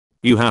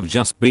You have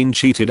just been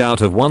cheated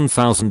out of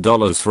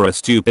 $1,000 for a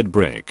stupid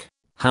brick.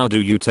 How do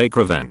you take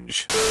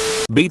revenge?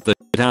 Beat the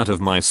shit out of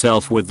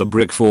myself with the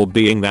brick for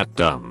being that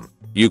dumb.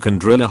 You can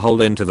drill a hole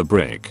into the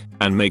brick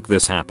and make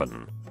this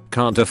happen.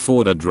 Can't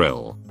afford a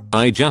drill.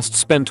 I just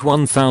spent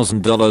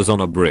 $1,000 on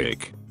a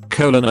brick.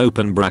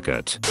 Open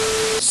bracket.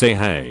 Say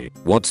hey,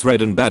 what's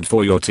red and bad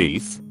for your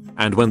teeth?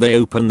 And when they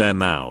open their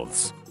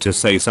mouths to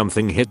say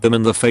something, hit them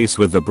in the face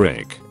with the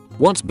brick.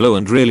 What's blue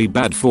and really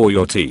bad for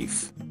your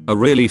teeth? A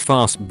really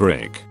fast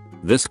brick.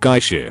 This guy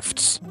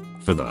shifts.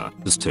 For the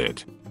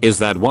stit. Is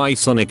that why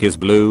Sonic is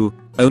blue?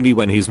 Only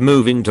when he's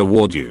moving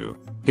toward you.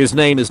 His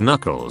name is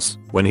Knuckles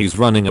when he's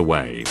running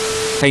away.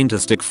 Paint a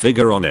stick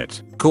figure on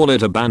it, call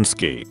it a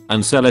Bansky,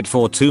 and sell it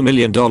for $2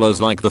 million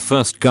like the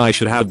first guy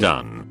should have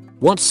done.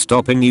 What's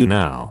stopping you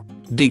now?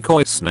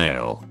 Decoy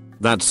snail.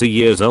 That's a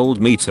years old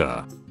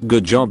meter.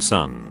 Good job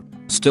son.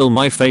 Still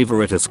my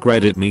favorite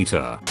AskReddit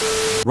meter.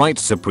 Right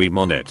supreme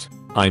on it.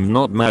 I'm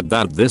not mad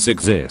that this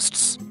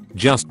exists.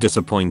 Just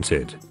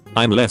disappointed.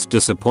 I'm less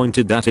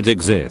disappointed that it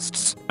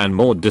exists and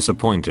more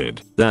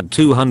disappointed that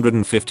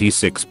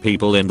 256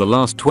 people in the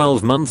last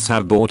 12 months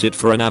have bought it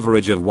for an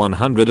average of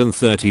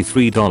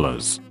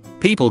 $133.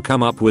 People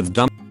come up with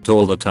dumb shit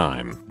all the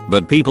time,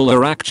 but people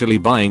are actually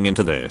buying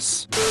into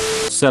this.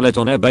 Sell it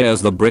on eBay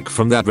as the brick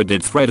from that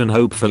Reddit thread and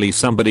hopefully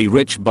somebody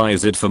rich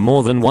buys it for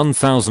more than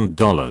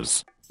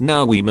 $1,000.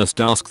 Now we must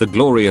ask the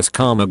glorious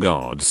karma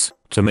gods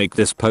to make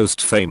this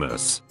post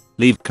famous.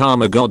 Leave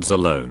karma gods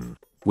alone.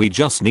 We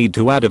just need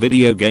to add a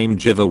video game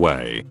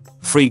giveaway.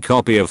 Free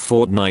copy of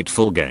Fortnite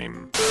full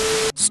game.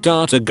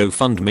 Start a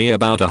GoFundMe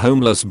about a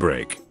homeless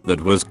brick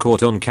that was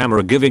caught on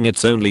camera giving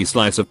its only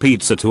slice of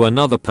pizza to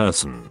another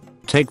person.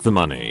 Take the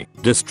money,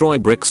 destroy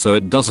brick so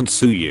it doesn't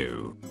sue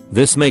you.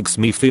 This makes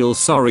me feel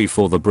sorry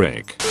for the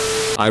brick.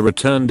 I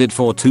returned it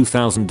for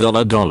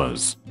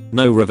 $2,000.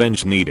 No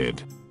revenge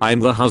needed. I'm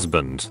the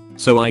husband,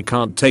 so I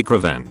can't take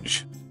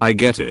revenge. I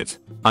get it.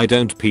 I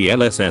don't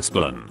PLSS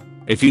plan.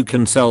 If you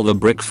can sell the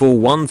brick for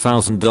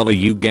 $1,000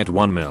 you get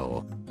 1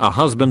 mil. A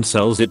husband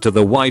sells it to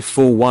the wife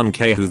for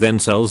 1k who then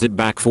sells it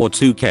back for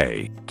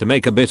 2k to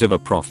make a bit of a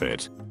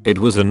profit. It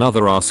was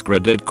another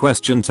AskReddit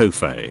question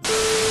Tofe.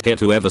 Hit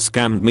whoever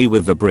scammed me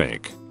with the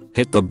brick.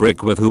 Hit the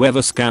brick with whoever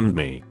scammed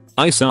me.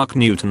 Isaac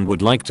Newton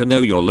would like to know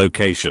your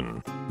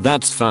location.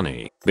 That's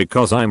funny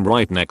because I'm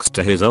right next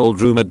to his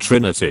old room at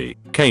Trinity,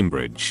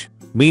 Cambridge.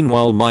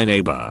 Meanwhile my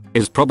neighbor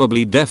is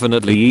probably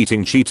definitely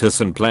eating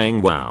Cheetos and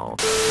playing WoW.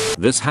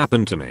 This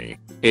happened to me.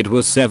 It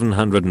was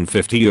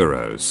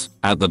 €750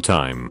 at the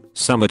time,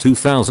 summer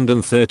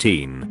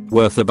 2013,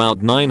 worth about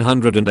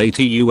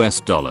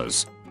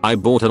 $980. I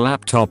bought a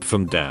laptop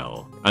from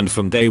Dell, and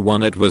from day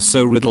one it was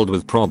so riddled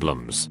with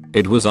problems,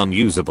 it was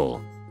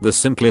unusable. The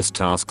simplest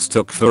tasks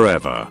took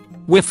forever.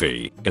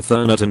 Wi-Fi,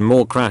 Ethernet and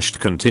more crashed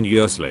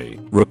continuously,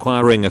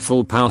 requiring a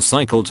full power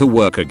cycle to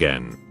work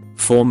again.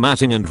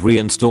 Formatting and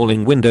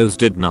reinstalling Windows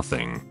did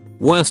nothing.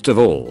 Worst of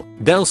all,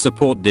 Dell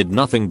support did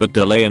nothing but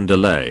delay and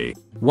delay.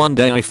 One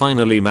day I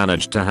finally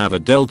managed to have a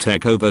Dell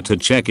tech over to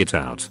check it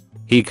out.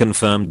 He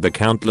confirmed the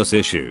countless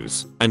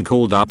issues and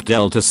called up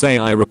Dell to say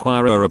I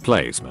require a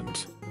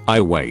replacement. I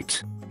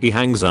wait. He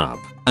hangs up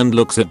and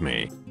looks at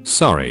me.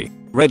 Sorry,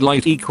 red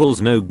light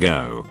equals no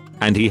go.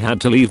 And he had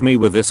to leave me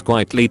with this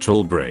quite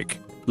literal brick.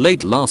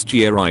 Late last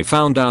year I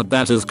found out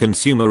that as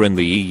consumer in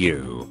the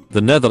EU, the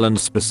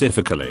Netherlands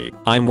specifically,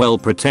 I'm well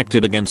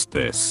protected against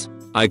this.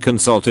 I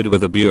consulted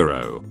with a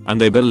bureau,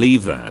 and they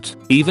believe that,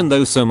 even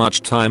though so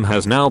much time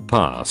has now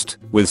passed,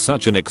 with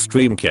such an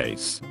extreme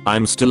case,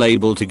 I'm still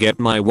able to get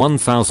my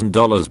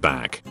 $1,000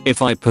 back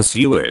if I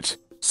pursue it.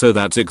 So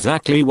that's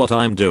exactly what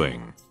I'm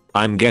doing.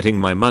 I'm getting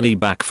my money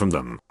back from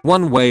them,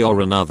 one way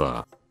or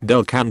another.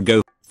 Dell can go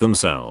f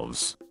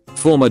themselves.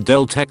 Former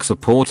Dell tech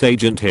support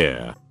agent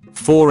here.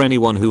 For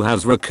anyone who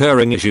has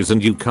recurring issues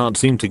and you can't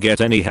seem to get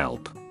any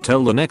help,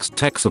 tell the next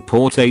tech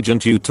support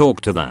agent you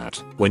talked to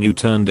that when you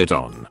turned it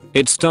on,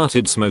 it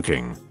started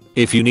smoking.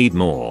 If you need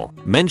more,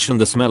 mention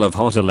the smell of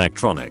hot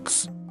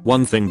electronics.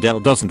 One thing Dell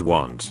doesn't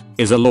want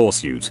is a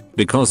lawsuit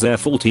because their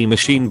faulty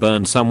machine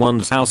burned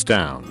someone's house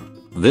down.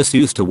 This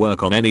used to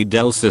work on any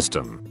Dell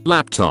system,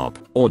 laptop,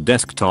 or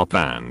desktop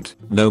and,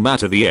 no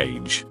matter the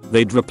age,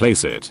 they'd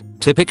replace it,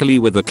 typically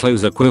with a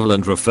close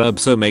equivalent refurb,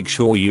 so make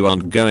sure you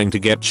aren't going to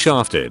get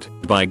shafted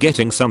by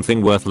getting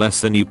something worth less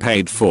than you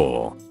paid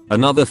for.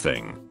 Another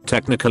thing,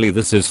 technically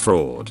this is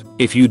fraud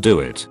if you do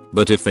it,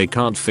 but if they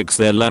can't fix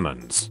their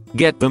lemons,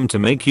 get them to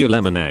make you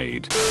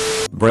lemonade.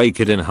 Break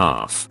it in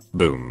half,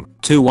 boom,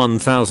 2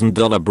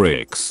 $1,000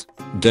 bricks.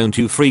 Don't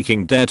you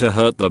freaking dare to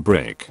hurt the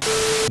brick.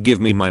 Give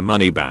me my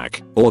money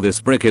back, or this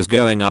brick is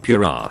going up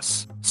your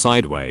ass,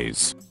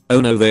 sideways.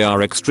 Oh no, they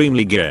are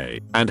extremely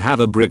gay and have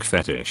a brick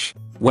fetish.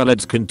 Well,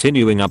 it's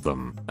continuing up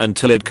them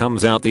until it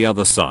comes out the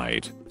other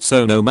side,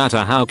 so no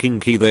matter how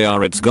kinky they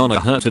are it's gonna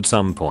hurt at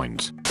some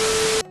point.